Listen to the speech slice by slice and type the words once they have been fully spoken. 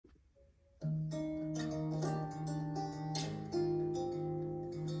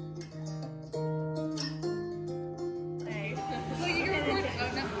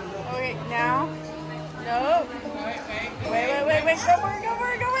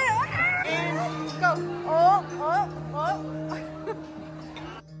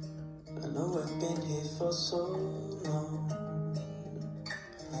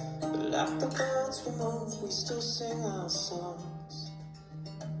we move, we still sing our songs.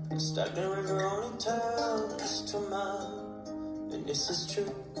 The stagnant river only turns to mud, and this is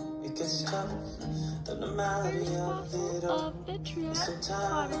true, it gets tough. The normality of it all.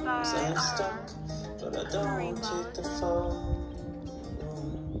 Sometimes I am stuck, but I don't take the fall.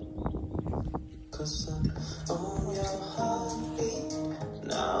 'Cause I'm on your heartbeat,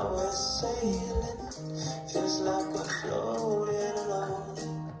 now we're sailing. Feels like we're floating alone.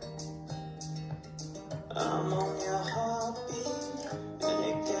 I'm on your heartbeat, and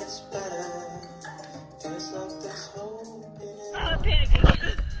it gets better. Feels like there's hope in it. I'm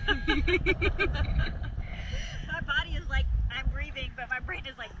panicking. My body is like, I'm breathing, but my brain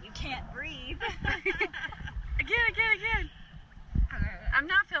is like, you can't breathe. Again. I'm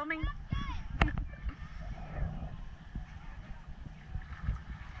not filming.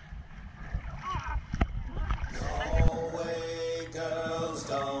 No way, girls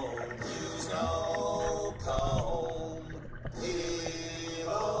don't use no comb. Heave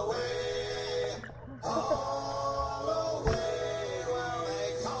away, haul away. Well, they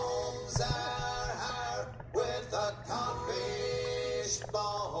combs their hair with a codfish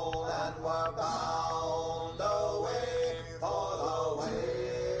bone, and we're bound away for the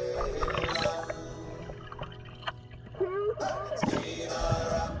whale. Heave her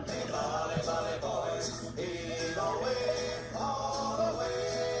up, me volley, volley boys. Heave away, all away.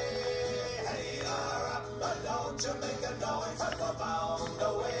 Heave her up, but don't you make a noise. We're bound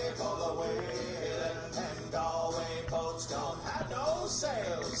away for the whale. And Galway boats don't have no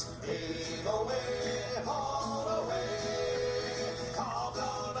sails. Heave away, all away. Call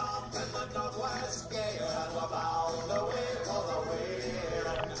blown up in the northwest gale, and we're bound away for the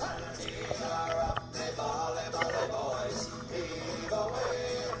whale. And heave her up, me volley, volley boys. Heave away,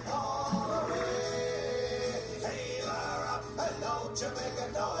 all away. Heave her up, and don't you make a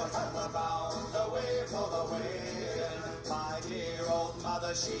noise. And we're bound away for the whale. My dear old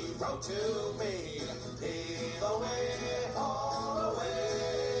mother, she wrote to me. Heave away, all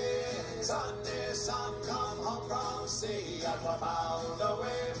away. Son, dear son, come home from sea, and we're bound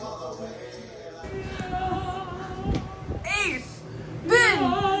away for the whale. Ace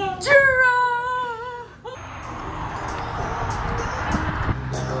Ventura!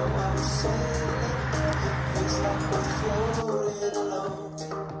 Now I'm sailing, feels like we're floating alone.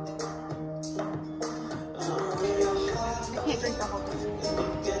 I'm on your heart, Can't drink the whole thing. and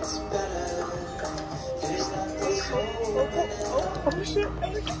it gets better. Feels like there's hope in it all. Oh shit.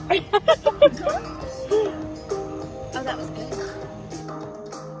 Oh, that was good.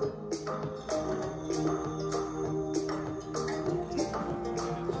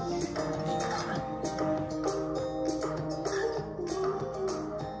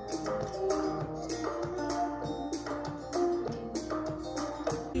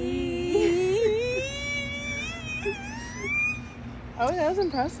 Oh, that was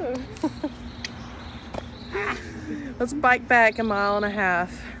impressive. Let's bike back 1.5 miles.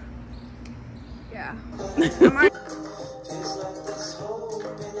 Yeah. Feels like there's hope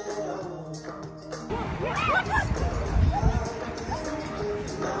in it all.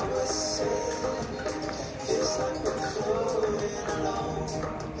 Now we're sailing, feels like we're floating alone.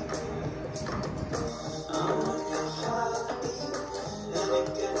 I'm on your heartbeat, and it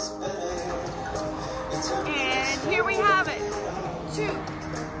gets better. And here we have it. 2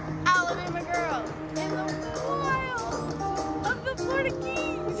 Alabama girls in the wilds of the Florida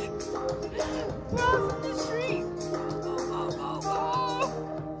Keys. Crossing the street.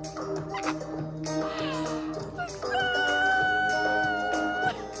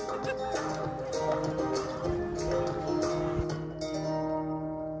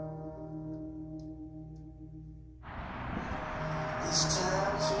 These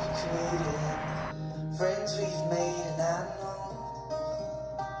times we created, friends we've made, and I know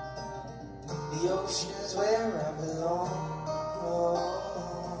the ocean is where I belong.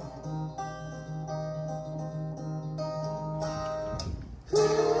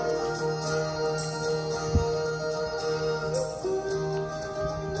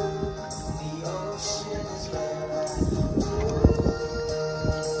 The ocean is where I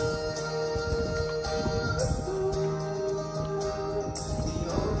The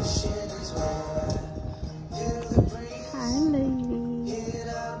ocean is where I feel the breeze. Hi, lady. Hit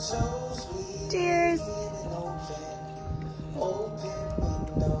our toes, we Cheers. open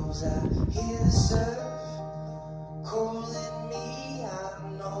windows. I hear the surf calling me. I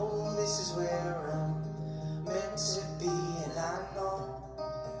know this is where I'm meant to be, and I know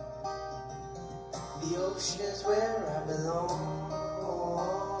the ocean is where I belong.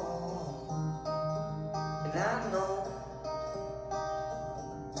 And I know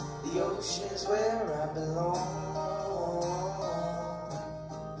the ocean is where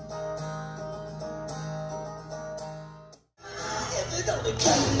If you don't be